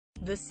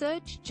The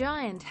search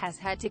giant has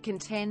had to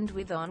contend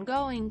with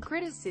ongoing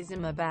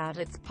criticism about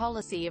its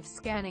policy of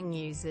scanning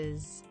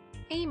users'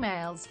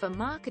 emails for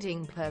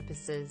marketing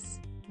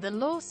purposes. The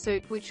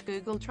lawsuit, which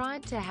Google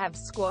tried to have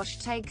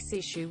squashed, takes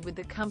issue with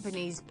the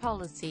company's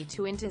policy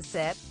to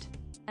intercept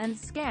and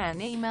scan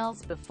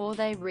emails before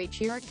they reach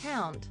your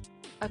account.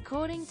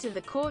 According to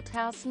the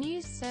Courthouse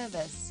News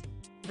Service,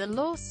 the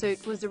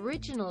lawsuit was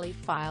originally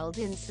filed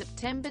in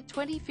September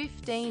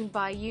 2015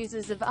 by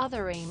users of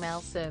other email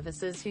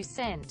services who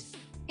sent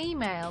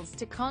emails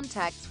to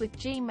contacts with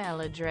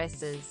Gmail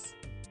addresses.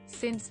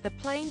 Since the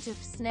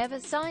plaintiffs never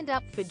signed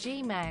up for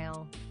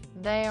Gmail,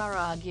 they are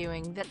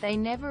arguing that they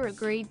never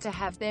agreed to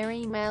have their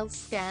emails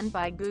scanned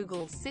by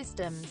Google's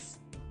systems.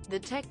 The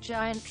tech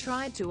giant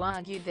tried to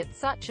argue that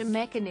such a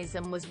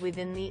mechanism was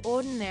within the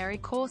ordinary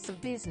course of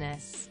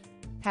business.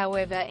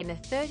 However, in a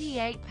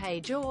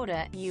 38-page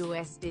order,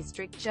 U.S.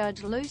 District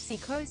Judge Lucy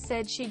Koh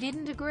said she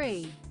didn't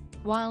agree,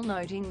 while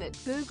noting that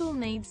Google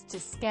needs to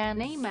scan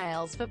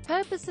emails for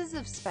purposes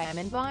of spam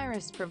and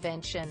virus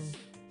prevention.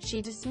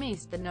 She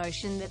dismissed the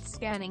notion that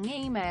scanning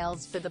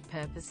emails for the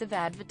purpose of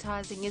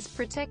advertising is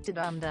protected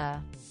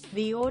under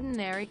the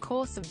Ordinary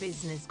Course of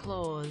Business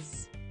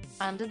clause.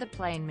 Under the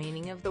plain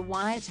meaning of the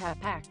Wiretap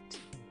Act,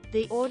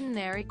 the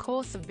ordinary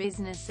course of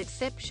business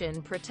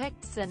exception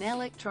protects an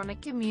electronic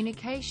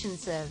communication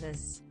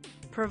service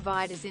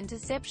provider's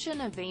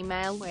interception of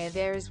email where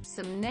there is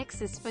some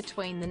nexus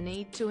between the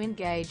need to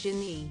engage in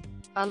the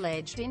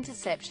alleged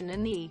interception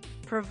and the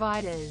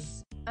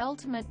provider's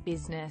ultimate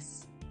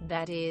business,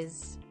 that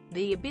is,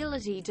 the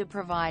ability to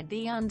provide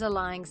the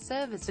underlying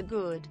service or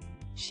good,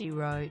 she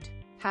wrote.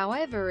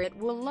 However, it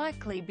will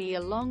likely be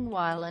a long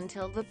while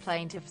until the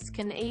plaintiffs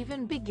can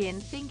even begin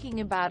thinking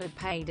about a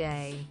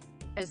payday,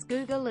 as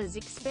Google is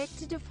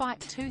expected to fight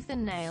tooth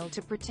and nail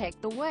to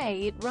protect the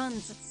way it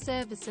runs its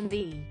service, and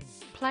the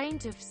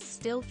plaintiffs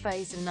still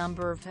face a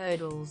number of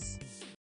hurdles.